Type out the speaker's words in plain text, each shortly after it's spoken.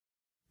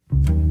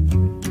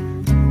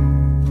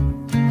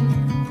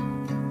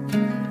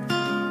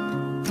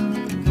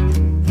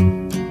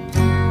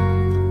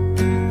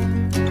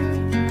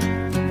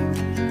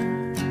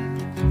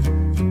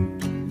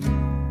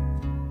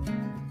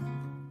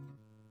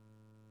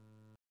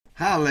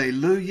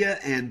Hallelujah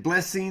and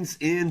blessings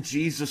in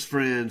Jesus,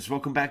 friends.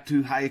 Welcome back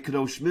to Hayek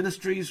Kadosh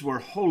Ministries, where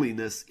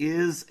holiness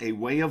is a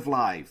way of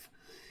life.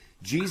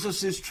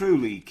 Jesus is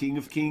truly King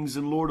of Kings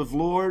and Lord of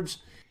Lords,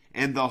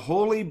 and the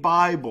Holy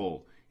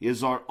Bible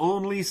is our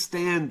only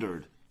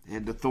standard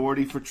and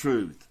authority for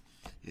truth.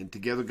 And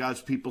together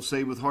God's people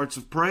say with hearts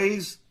of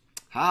praise,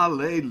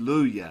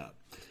 Hallelujah.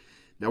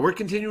 Now we're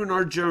continuing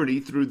our journey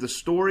through the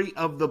story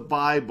of the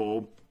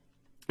Bible,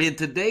 and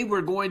today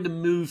we're going to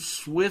move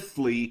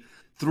swiftly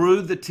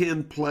through the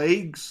 10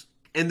 plagues.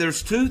 And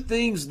there's two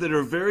things that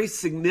are very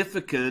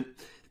significant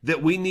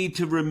that we need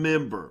to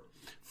remember.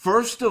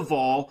 First of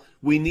all,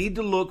 we need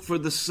to look for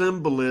the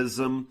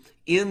symbolism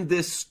in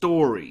this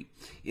story.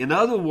 In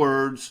other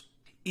words,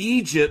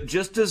 Egypt,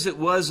 just as it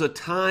was a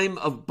time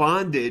of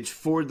bondage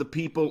for the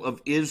people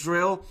of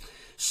Israel,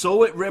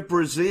 so it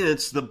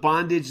represents the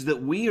bondage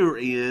that we are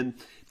in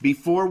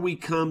before we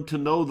come to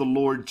know the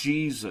Lord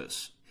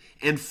Jesus.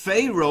 And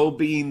Pharaoh,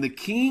 being the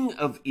king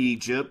of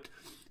Egypt,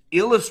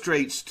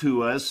 illustrates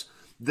to us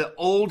the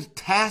old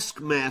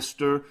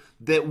taskmaster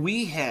that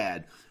we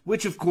had,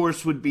 which of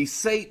course would be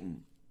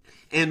Satan.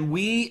 And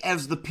we,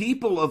 as the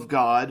people of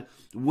God,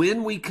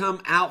 when we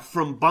come out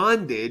from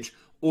bondage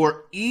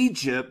or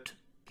Egypt,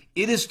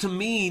 it is to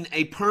mean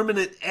a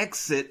permanent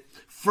exit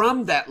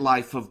from that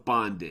life of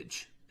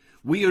bondage.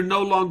 We are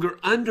no longer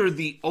under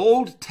the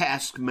old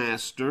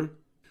taskmaster.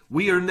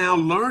 We are now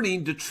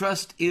learning to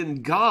trust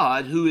in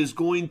God, who is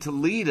going to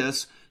lead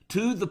us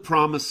to the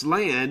promised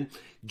land,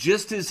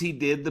 just as he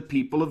did the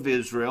people of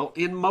Israel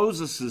in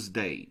Moses'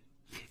 day.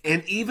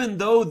 And even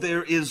though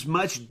there is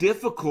much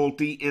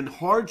difficulty and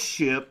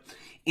hardship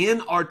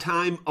in our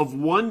time of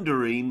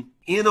wandering,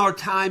 in our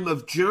time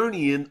of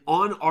journeying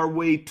on our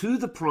way to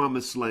the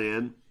promised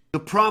land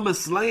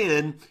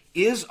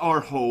is our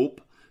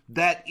hope,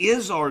 that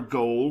is our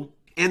goal,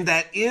 and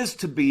that is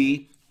to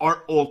be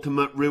our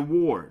ultimate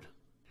reward.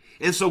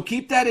 And so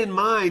keep that in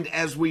mind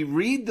as we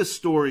read the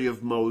story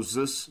of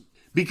Moses,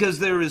 because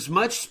there is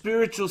much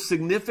spiritual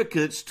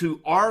significance to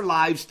our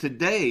lives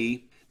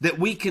today that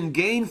we can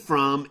gain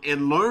from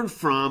and learn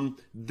from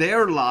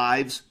their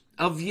lives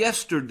of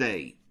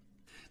yesterday.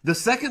 The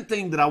second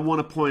thing that I want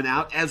to point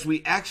out as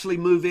we actually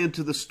move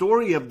into the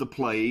story of the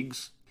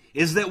plagues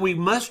is that we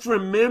must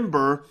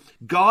remember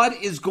God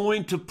is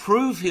going to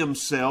prove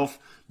himself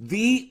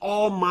the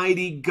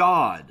Almighty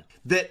God,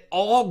 that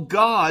all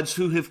gods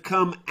who have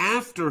come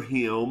after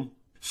him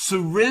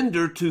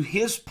surrender to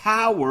his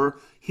power,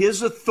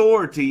 his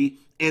authority,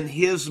 and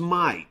his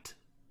might.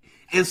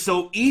 And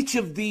so each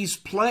of these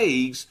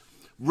plagues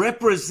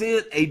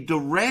represent a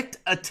direct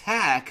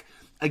attack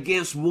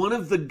against one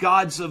of the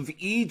gods of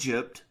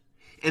Egypt.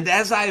 And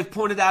as I have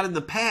pointed out in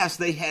the past,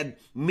 they had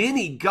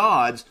many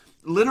gods,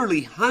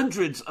 literally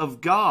hundreds of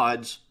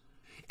gods.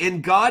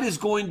 And God is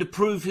going to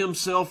prove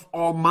himself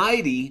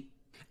almighty,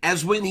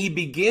 as when he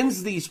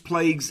begins these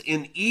plagues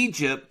in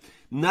Egypt,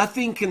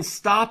 nothing can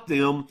stop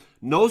them.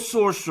 No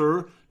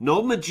sorcerer,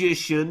 no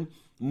magician,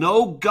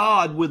 no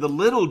God with a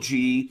little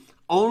g,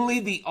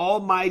 only the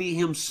Almighty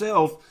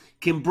himself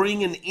can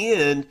bring an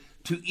end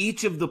to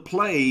each of the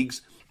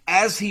plagues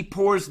as he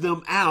pours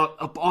them out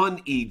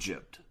upon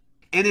Egypt.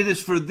 And it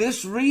is for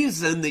this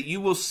reason that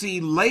you will see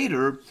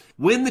later,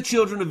 when the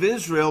children of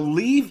Israel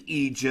leave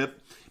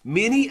Egypt,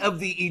 many of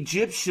the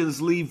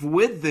Egyptians leave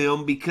with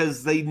them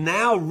because they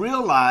now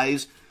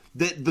realize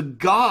that the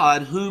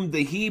God whom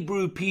the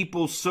Hebrew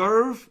people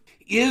serve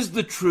is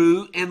the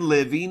true and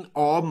living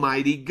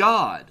Almighty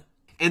God.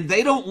 And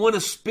they don't want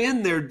to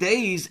spend their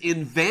days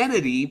in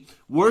vanity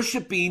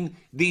worshiping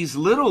these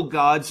little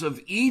gods of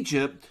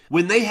Egypt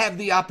when they have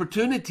the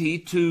opportunity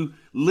to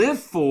live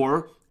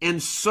for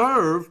and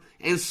serve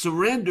and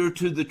surrender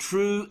to the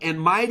true and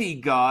mighty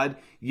God,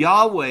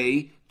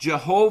 Yahweh,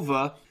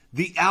 Jehovah,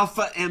 the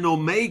Alpha and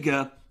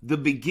Omega, the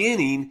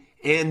beginning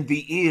and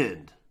the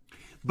end.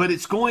 But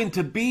it's going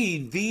to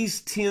be these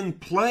 10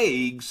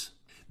 plagues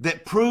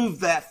that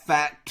prove that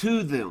fact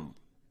to them.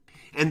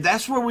 And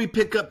that's where we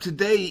pick up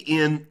today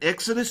in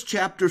Exodus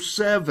chapter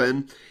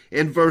 7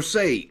 and verse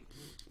 8.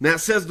 Now it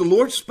says, the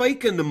Lord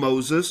spake unto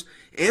Moses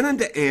and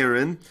unto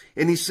Aaron,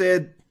 and he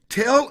said,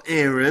 tell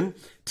Aaron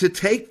to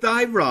take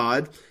thy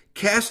rod,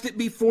 cast it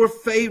before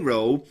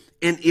Pharaoh,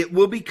 and it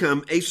will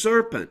become a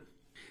serpent.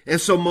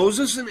 And so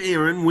Moses and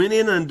Aaron went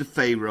in unto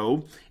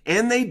Pharaoh,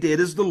 and they did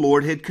as the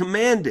Lord had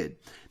commanded.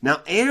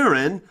 Now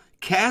Aaron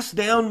cast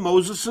down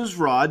Moses'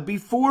 rod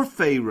before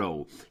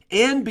Pharaoh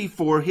and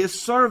before his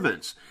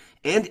servants,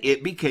 and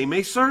it became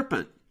a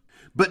serpent.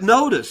 But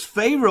notice,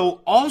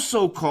 Pharaoh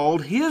also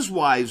called his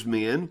wise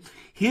men,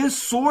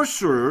 his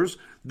sorcerers,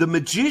 the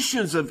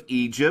magicians of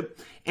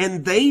Egypt,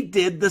 and they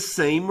did the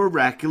same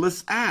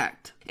miraculous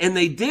act. And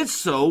they did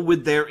so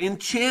with their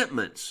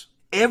enchantments.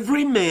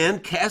 Every man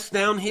cast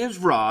down his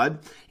rod,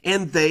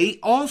 and they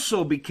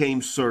also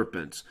became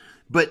serpents.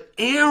 But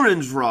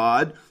Aaron's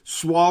rod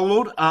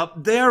swallowed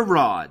up their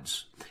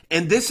rods.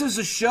 And this is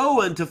a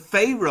show unto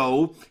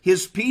Pharaoh,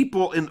 his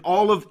people, and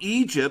all of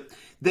Egypt,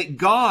 that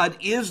God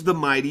is the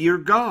mightier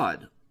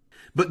God.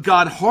 But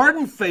God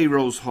hardened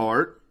Pharaoh's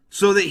heart,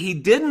 so that he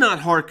did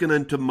not hearken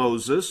unto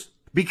Moses,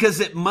 because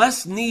it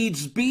must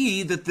needs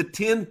be that the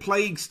 10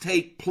 plagues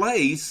take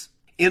place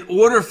in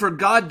order for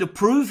God to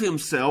prove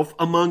himself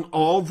among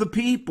all the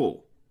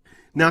people.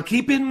 Now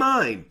keep in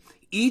mind,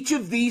 each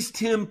of these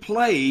 10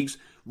 plagues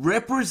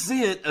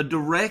represent a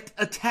direct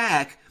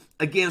attack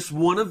against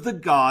one of the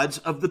gods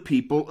of the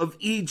people of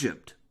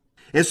Egypt.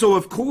 And so,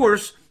 of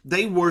course,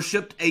 they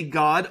worshiped a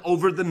god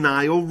over the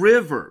Nile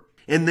River,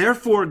 and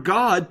therefore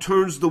God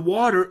turns the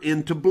water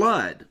into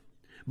blood.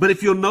 But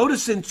if you'll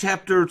notice in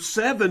chapter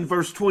 7,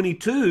 verse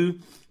 22,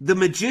 the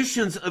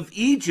magicians of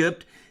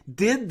Egypt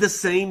did the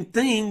same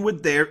thing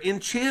with their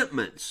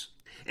enchantments.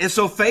 And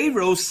so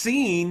Pharaoh,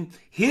 seeing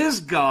his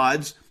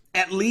gods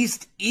at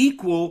least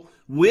equal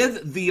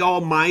with the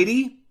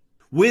Almighty,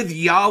 with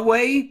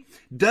Yahweh,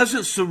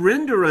 doesn't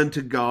surrender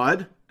unto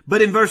God.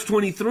 But in verse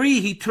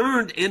 23, he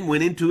turned and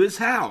went into his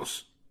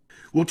house.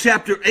 Well,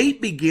 chapter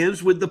 8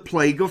 begins with the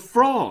plague of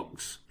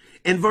frogs.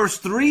 And verse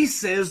 3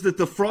 says that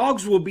the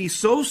frogs will be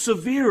so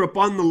severe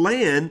upon the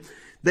land,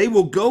 they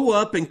will go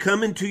up and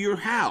come into your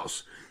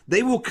house.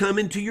 They will come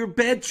into your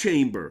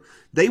bedchamber.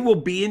 They will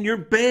be in your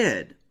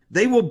bed.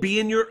 They will be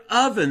in your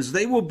ovens.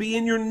 They will be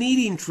in your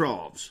kneading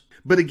troughs.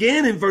 But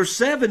again, in verse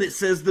 7, it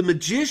says the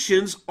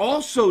magicians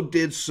also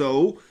did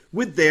so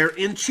with their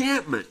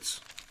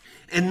enchantments.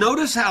 And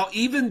notice how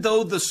even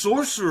though the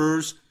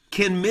sorcerers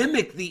can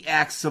mimic the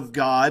acts of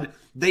God,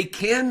 they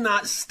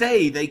cannot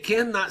stay. They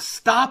cannot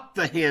stop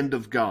the hand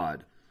of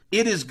God.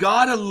 It is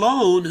God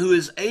alone who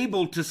is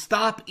able to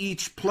stop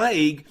each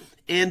plague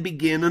and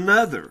begin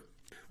another.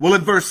 Well,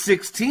 in verse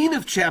 16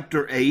 of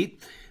chapter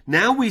 8,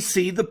 now we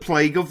see the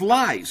plague of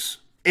lice.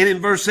 And in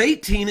verse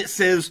 18 it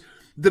says,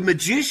 the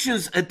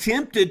magicians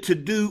attempted to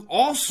do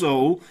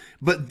also,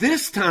 but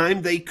this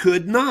time they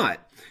could not.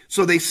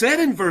 So they said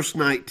in verse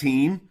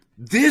 19,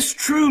 this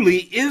truly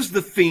is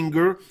the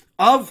finger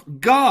of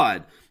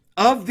God,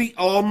 of the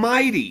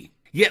Almighty.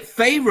 Yet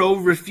Pharaoh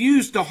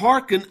refused to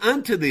hearken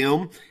unto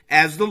them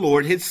as the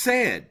Lord had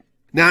said.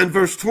 Now in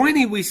verse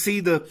 20 we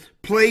see the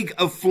plague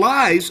of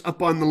flies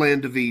upon the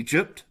land of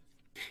Egypt.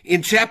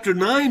 In chapter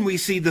 9 we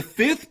see the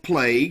 5th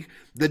plague,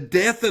 the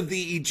death of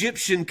the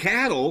Egyptian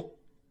cattle.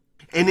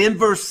 And in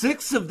verse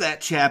 6 of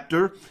that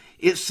chapter,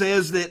 it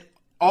says that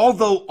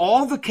although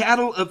all the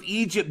cattle of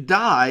Egypt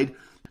died,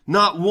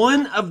 not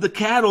one of the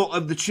cattle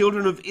of the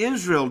children of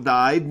Israel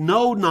died,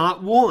 no,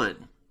 not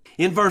one.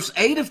 In verse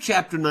 8 of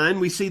chapter 9,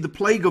 we see the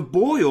plague of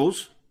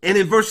boils. And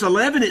in verse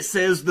 11, it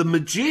says the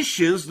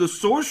magicians, the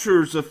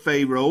sorcerers of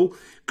Pharaoh,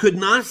 could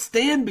not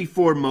stand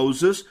before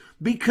Moses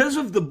because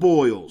of the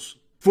boils.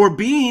 For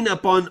being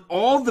upon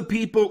all the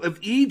people of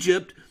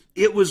Egypt,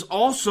 it was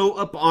also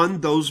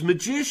upon those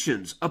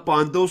magicians,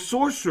 upon those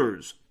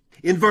sorcerers.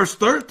 In verse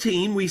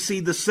 13, we see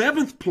the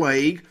 7th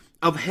plague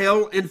of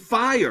hail and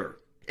fire.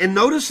 And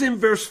notice in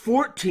verse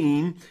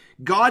 14,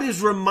 God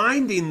is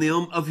reminding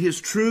them of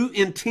his true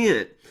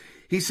intent.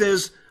 He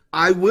says,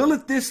 I will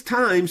at this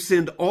time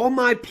send all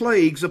my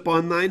plagues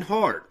upon thine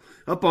heart,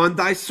 upon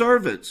thy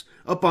servants,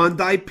 upon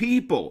thy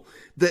people,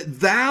 that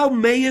thou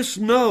mayest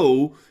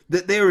know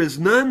that there is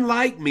none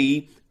like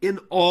me in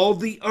all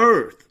the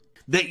earth,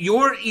 that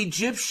your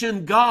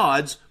Egyptian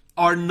gods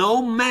are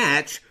no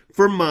match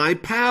for my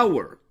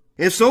power.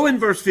 And so in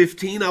verse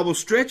 15, I will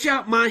stretch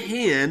out my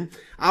hand,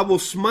 I will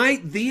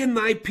smite thee and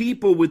thy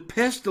people with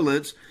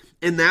pestilence,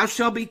 and thou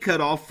shalt be cut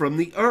off from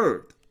the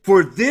earth.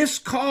 For this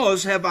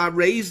cause have I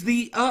raised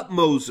thee up,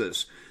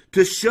 Moses,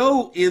 to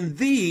show in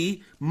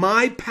thee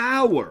my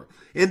power,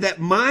 and that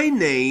my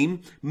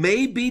name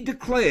may be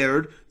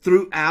declared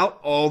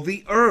throughout all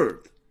the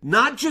earth.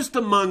 Not just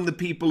among the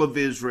people of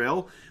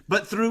Israel,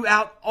 but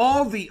throughout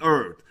all the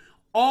earth.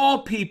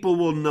 All people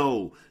will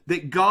know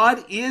that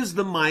God is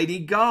the mighty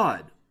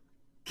God.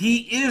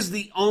 He is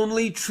the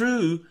only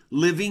true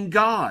living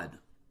God.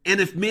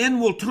 And if men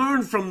will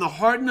turn from the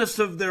hardness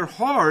of their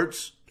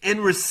hearts and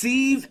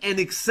receive and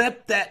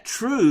accept that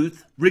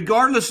truth,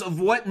 regardless of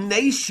what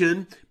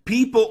nation,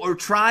 people, or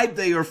tribe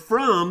they are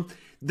from,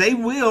 they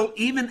will,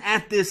 even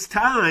at this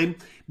time,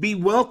 be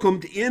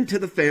welcomed into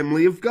the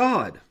family of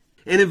God.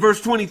 And in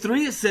verse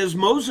 23 it says,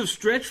 Moses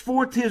stretched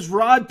forth his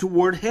rod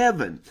toward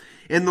heaven,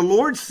 and the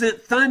Lord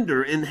sent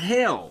thunder and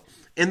hail,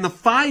 and the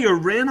fire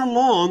ran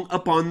along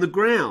upon the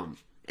ground.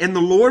 And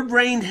the Lord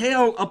rained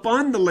hail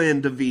upon the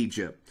land of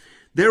Egypt.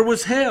 There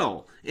was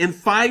hail, and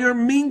fire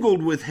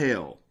mingled with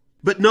hail.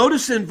 But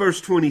notice in verse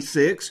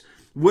 26,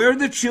 where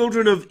the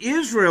children of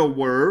Israel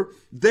were,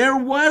 there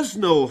was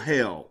no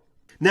hail.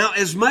 Now,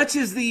 as much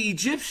as the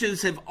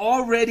Egyptians have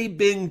already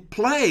been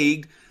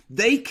plagued,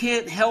 they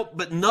can't help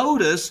but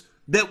notice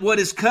that what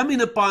is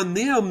coming upon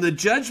them, the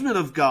judgment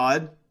of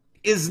God,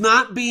 is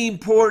not being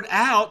poured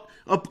out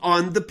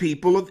upon the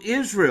people of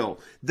Israel.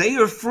 They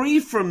are free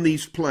from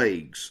these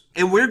plagues.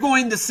 And we're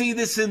going to see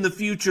this in the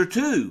future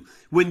too,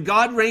 when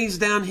God rains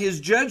down his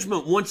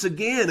judgment once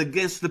again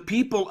against the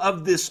people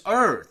of this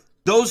earth,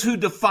 those who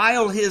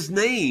defile his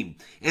name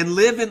and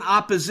live in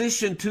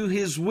opposition to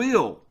his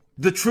will.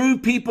 The true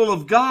people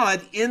of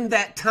God in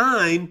that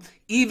time,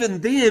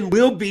 even then,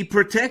 will be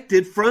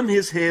protected from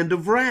his hand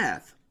of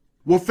wrath.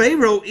 Well,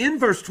 Pharaoh in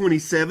verse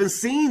 27,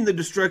 seeing the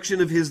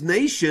destruction of his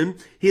nation,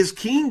 his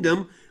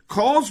kingdom,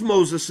 calls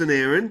Moses and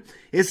Aaron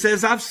and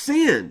says, I've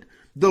sinned.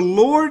 The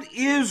Lord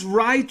is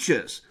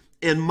righteous,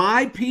 and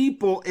my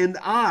people and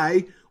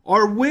I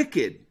are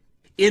wicked.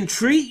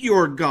 Entreat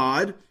your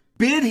God,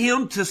 bid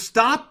him to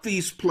stop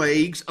these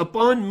plagues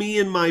upon me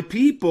and my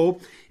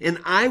people, and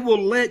I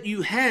will let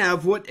you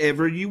have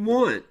whatever you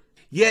want.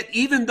 Yet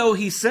even though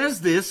he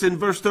says this, in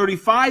verse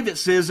 35 it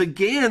says,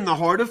 again the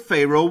heart of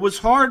Pharaoh was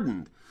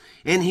hardened,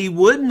 and he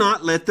would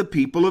not let the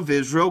people of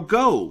Israel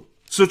go.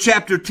 So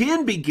chapter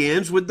 10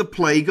 begins with the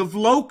plague of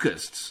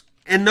locusts.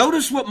 And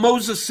notice what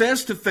Moses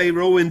says to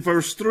Pharaoh in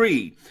verse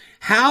 3.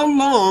 How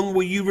long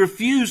will you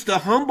refuse to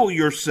humble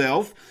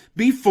yourself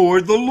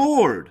before the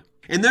Lord?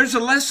 And there's a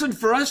lesson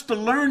for us to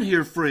learn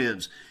here,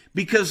 friends,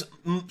 because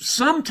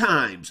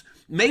sometimes,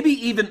 maybe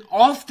even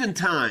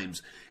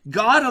oftentimes,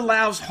 God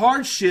allows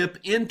hardship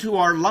into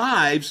our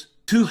lives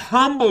to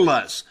humble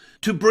us,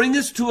 to bring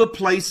us to a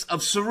place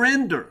of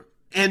surrender.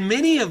 And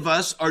many of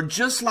us are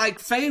just like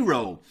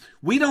Pharaoh.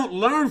 We don't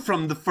learn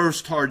from the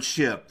first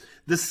hardship,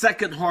 the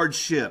second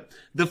hardship,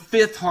 the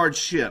fifth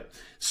hardship.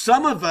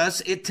 Some of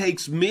us, it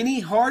takes many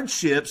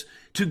hardships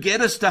to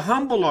get us to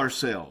humble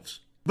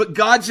ourselves. But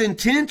God's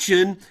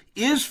intention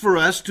is for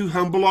us to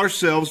humble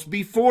ourselves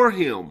before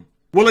him.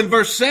 Well, in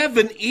verse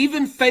 7,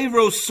 even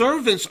Pharaoh's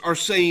servants are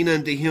saying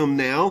unto him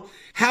now,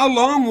 how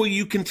long will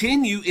you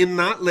continue in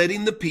not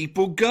letting the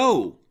people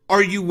go?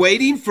 Are you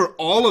waiting for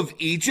all of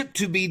Egypt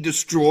to be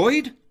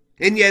destroyed?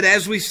 And yet,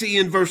 as we see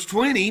in verse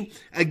 20,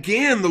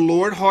 again the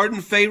Lord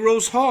hardened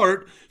Pharaoh's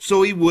heart,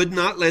 so he would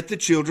not let the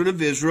children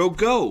of Israel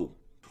go.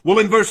 Well,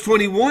 in verse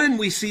 21,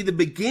 we see the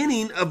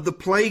beginning of the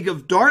plague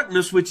of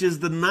darkness, which is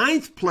the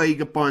 9th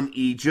plague upon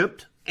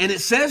Egypt. And it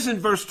says in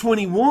verse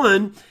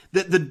 21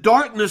 that the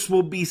darkness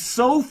will be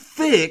so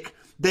thick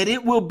that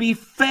it will be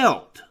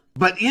felt.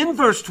 But in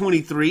verse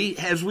 23,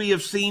 as we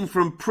have seen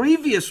from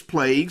previous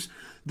plagues,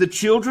 the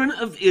children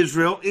of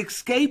Israel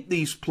escaped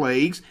these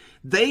plagues.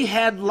 They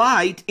had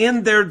light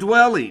in their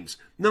dwellings.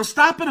 Now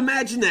stop and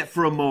imagine that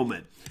for a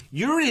moment.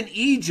 You're in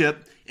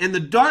Egypt and the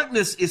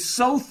darkness is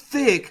so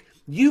thick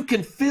you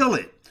can feel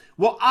it.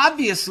 Well,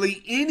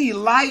 obviously any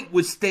light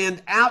would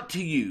stand out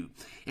to you.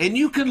 And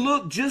you can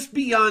look just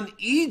beyond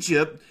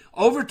Egypt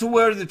over to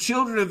where the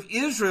children of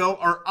Israel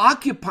are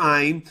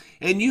occupying,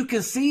 and you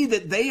can see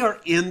that they are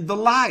in the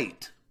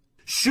light.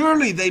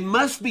 Surely they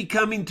must be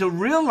coming to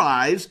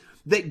realize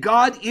that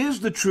God is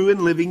the true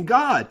and living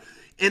God.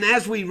 And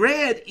as we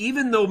read,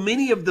 even though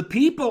many of the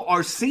people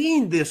are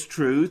seeing this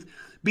truth,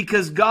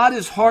 because God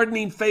is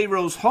hardening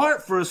Pharaoh's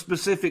heart for a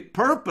specific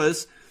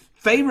purpose,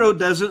 Pharaoh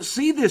doesn't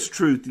see this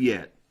truth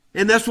yet.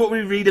 And that's what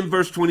we read in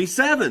verse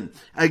 27.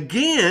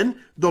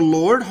 Again, the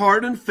Lord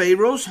hardened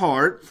Pharaoh's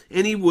heart,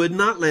 and he would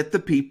not let the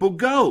people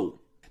go.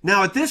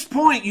 Now, at this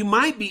point, you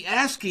might be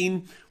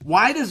asking,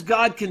 why does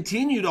God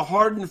continue to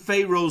harden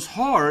Pharaoh's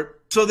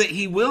heart so that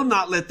he will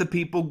not let the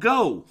people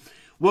go?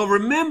 Well,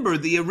 remember,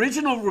 the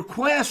original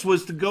request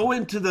was to go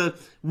into the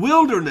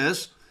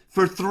wilderness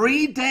for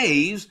 3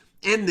 days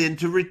and then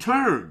to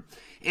return.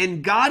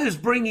 And God is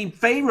bringing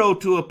Pharaoh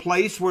to a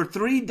place where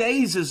 3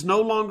 days is no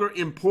longer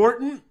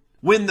important.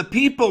 When the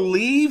people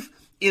leave,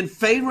 in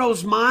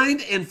Pharaoh's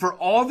mind and for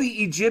all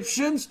the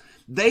Egyptians,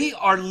 they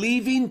are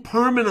leaving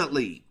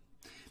permanently,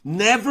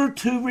 never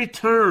to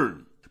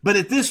return. But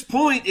at this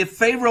point, if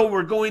Pharaoh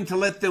were going to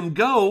let them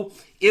go,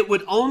 it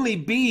would only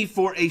be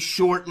for a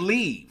short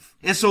leave.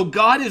 And so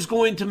God is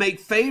going to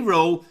make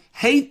Pharaoh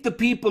hate the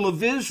people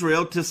of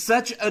Israel to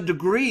such a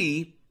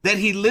degree that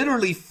he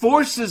literally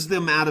forces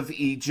them out of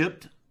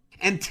Egypt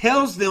and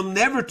tells them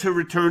never to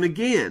return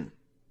again.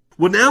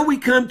 Well, now we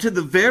come to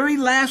the very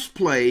last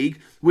plague,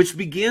 which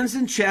begins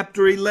in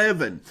chapter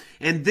 11.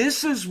 And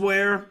this is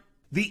where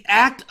the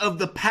act of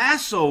the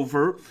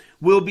Passover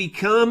will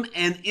become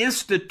an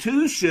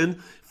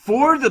institution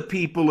for the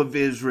people of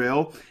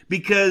Israel,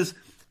 because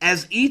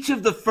as each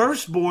of the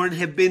firstborn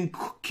have been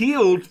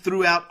killed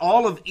throughout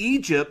all of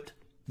Egypt,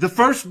 the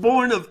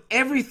firstborn of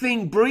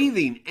everything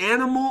breathing,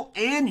 animal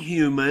and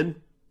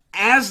human,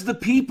 as the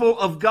people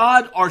of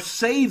God are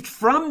saved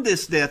from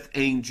this death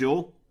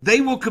angel, they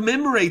will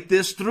commemorate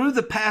this through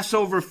the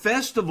Passover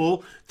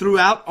festival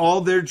throughout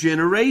all their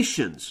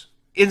generations,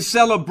 in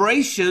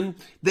celebration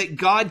that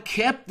God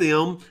kept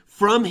them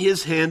from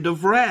his hand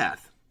of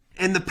wrath.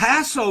 And the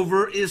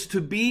Passover is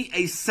to be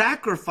a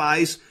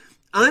sacrifice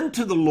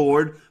unto the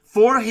Lord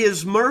for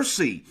his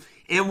mercy.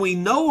 And we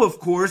know, of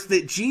course,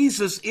 that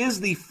Jesus is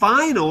the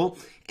final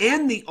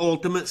and the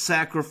ultimate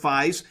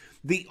sacrifice,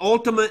 the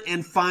ultimate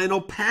and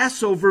final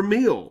Passover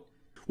meal.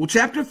 Well,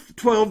 chapter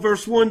 12,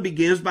 verse 1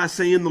 begins by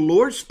saying, the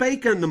Lord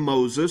spake unto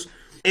Moses,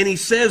 and he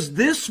says,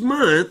 this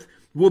month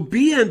will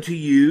be unto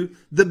you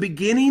the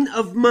beginning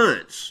of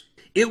months.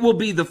 It will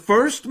be the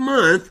first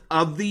month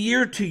of the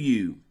year to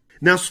you.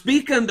 Now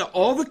speak unto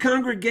all the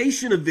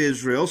congregation of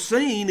Israel,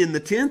 saying, in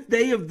the 10th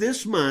day of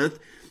this month,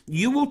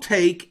 you will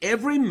take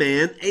every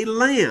man a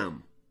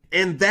lamb,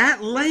 and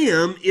that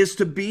lamb is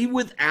to be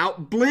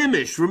without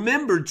blemish.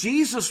 Remember,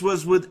 Jesus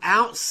was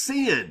without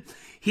sin.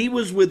 He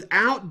was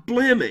without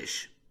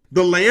blemish.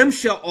 The lamb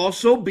shall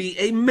also be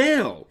a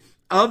male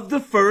of the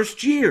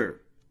first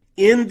year.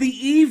 In the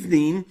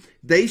evening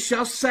they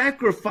shall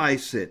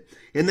sacrifice it,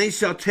 and they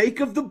shall take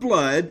of the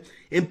blood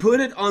and put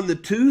it on the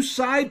two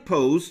side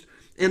posts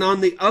and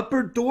on the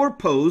upper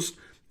doorpost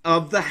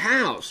of the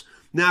house.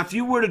 Now, if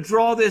you were to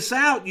draw this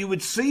out, you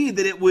would see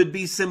that it would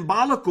be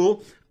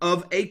symbolical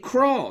of a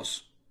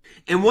cross.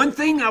 And one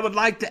thing I would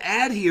like to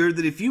add here,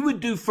 that if you would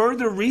do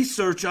further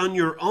research on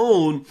your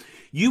own,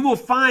 you will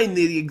find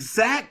the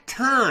exact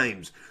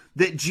times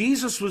that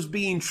Jesus was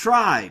being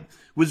tried,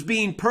 was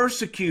being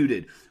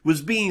persecuted,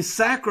 was being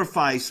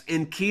sacrificed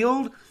and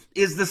killed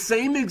is the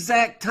same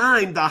exact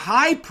time the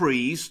high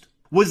priest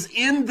was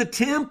in the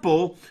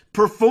temple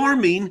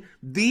performing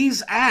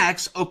these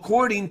acts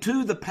according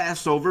to the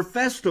Passover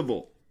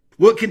festival.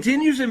 Well, it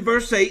continues in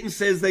verse 8 and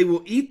says, they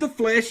will eat the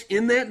flesh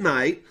in that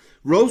night,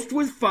 roast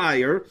with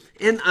fire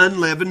and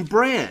unleavened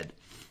bread,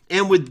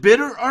 and with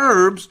bitter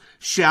herbs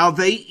shall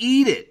they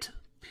eat it.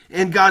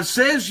 And God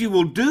says you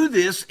will do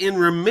this in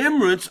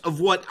remembrance of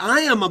what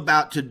I am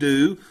about to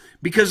do,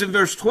 because in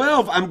verse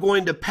 12, I'm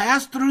going to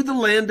pass through the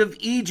land of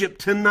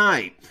Egypt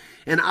tonight,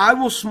 and I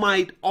will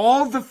smite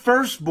all the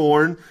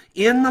firstborn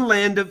in the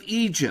land of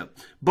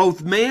Egypt,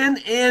 both man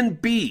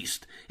and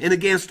beast, and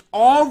against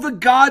all the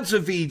gods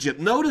of Egypt.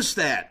 Notice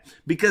that,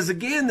 because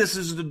again, this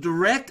is a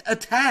direct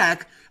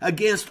attack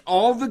against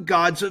all the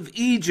gods of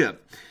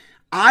Egypt.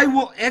 I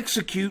will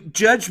execute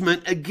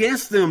judgment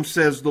against them,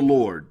 says the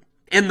Lord.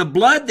 And the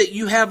blood that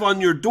you have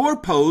on your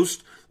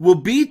doorpost will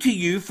be to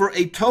you for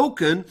a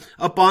token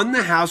upon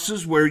the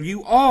houses where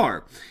you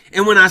are.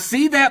 And when I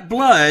see that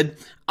blood,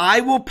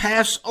 I will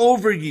pass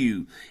over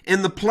you,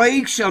 and the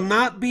plague shall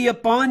not be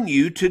upon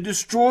you to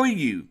destroy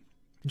you.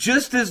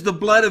 Just as the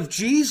blood of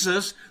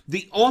Jesus,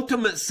 the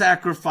ultimate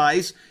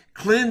sacrifice,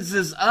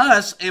 cleanses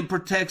us and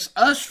protects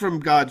us from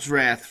God's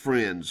wrath,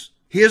 friends.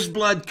 His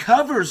blood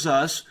covers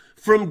us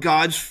from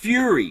God's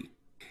fury.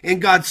 And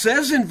God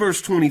says in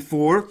verse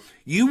 24,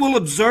 you will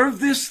observe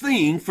this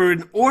thing for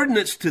an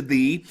ordinance to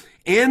thee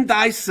and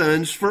thy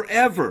sons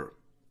forever.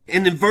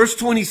 And in verse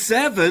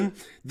 27,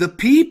 the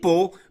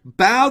people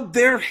bowed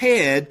their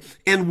head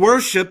and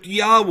worshipped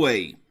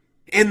Yahweh.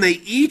 And they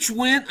each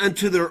went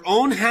unto their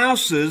own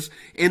houses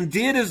and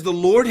did as the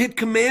Lord had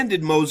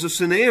commanded Moses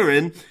and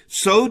Aaron,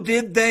 so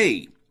did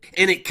they.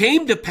 And it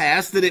came to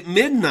pass that at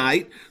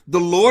midnight the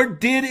Lord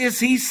did as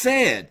he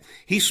said.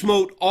 He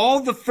smote all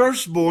the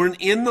firstborn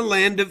in the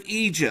land of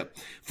Egypt,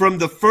 from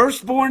the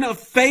firstborn of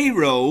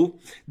Pharaoh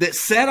that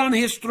sat on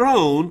his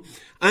throne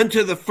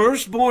unto the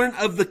firstborn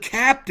of the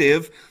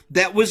captive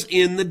that was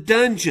in the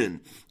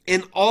dungeon,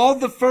 and all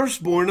the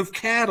firstborn of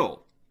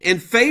cattle.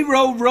 And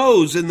Pharaoh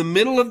rose in the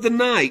middle of the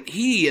night,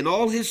 he and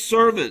all his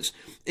servants,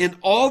 and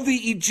all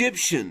the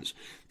Egyptians.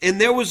 And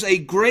there was a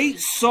great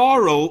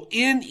sorrow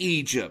in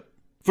Egypt,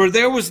 for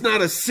there was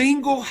not a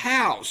single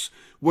house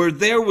where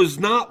there was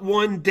not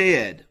one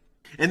dead.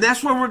 And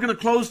that's where we're going to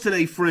close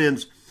today,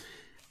 friends.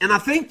 And I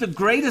think the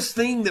greatest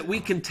thing that we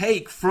can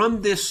take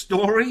from this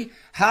story,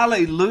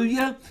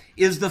 hallelujah,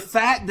 is the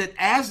fact that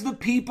as the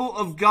people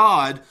of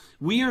God,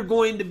 we are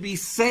going to be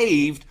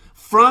saved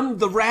from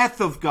the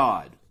wrath of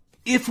God.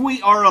 If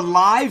we are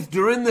alive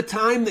during the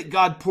time that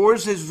God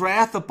pours his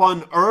wrath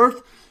upon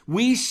earth,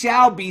 we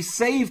shall be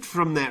saved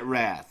from that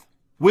wrath.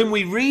 When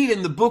we read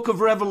in the book of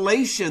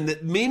Revelation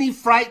that many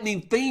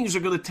frightening things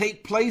are going to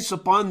take place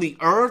upon the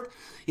earth,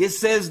 it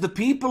says the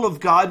people of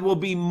God will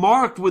be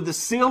marked with a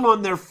seal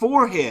on their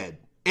forehead,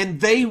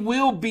 and they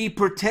will be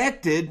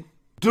protected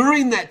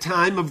during that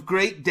time of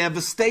great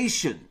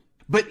devastation.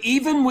 But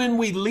even when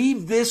we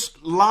leave this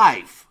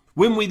life,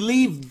 when we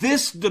leave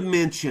this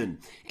dimension,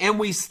 and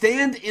we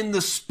stand in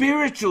the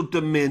spiritual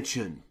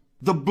dimension,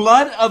 the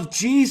blood of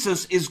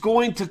Jesus is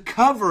going to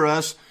cover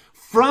us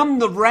from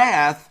the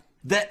wrath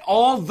that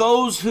all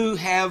those who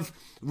have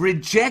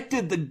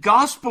rejected the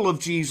gospel of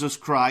Jesus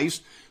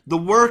Christ, the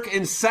work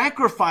and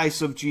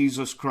sacrifice of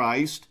Jesus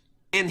Christ,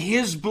 and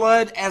his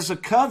blood as a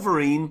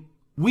covering,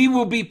 we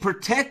will be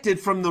protected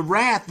from the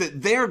wrath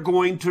that they're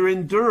going to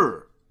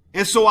endure.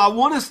 And so I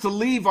want us to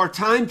leave our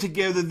time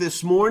together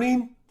this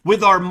morning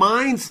with our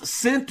minds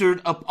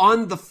centered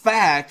upon the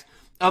fact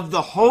of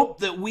the hope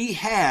that we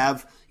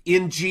have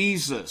in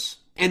Jesus.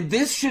 And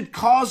this should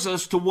cause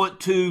us to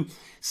want to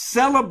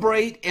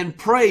celebrate and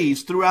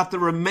praise throughout the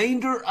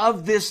remainder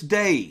of this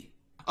day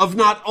of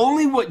not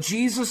only what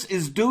Jesus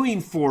is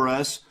doing for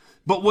us,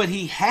 but what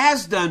he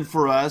has done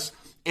for us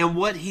and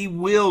what he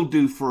will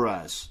do for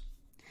us.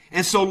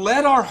 And so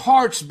let our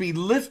hearts be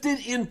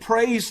lifted in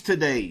praise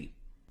today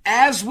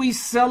as we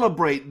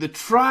celebrate the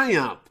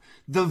triumph,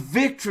 the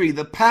victory,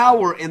 the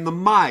power, and the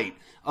might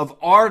of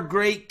our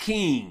great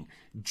King,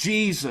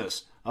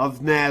 Jesus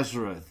of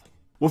Nazareth.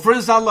 Well,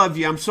 friends, I love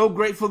you. I'm so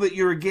grateful that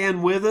you're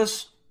again with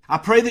us. I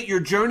pray that your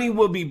journey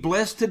will be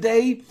blessed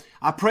today.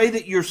 I pray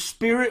that your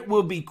spirit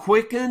will be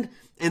quickened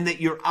and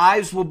that your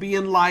eyes will be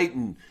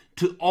enlightened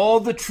to all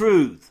the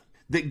truth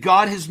that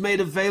God has made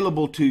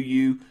available to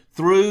you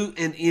through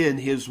and in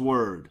His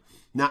Word.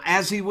 Now,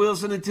 as He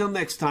wills, and until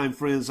next time,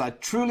 friends, I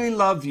truly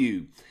love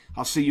you.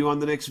 I'll see you on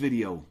the next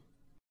video.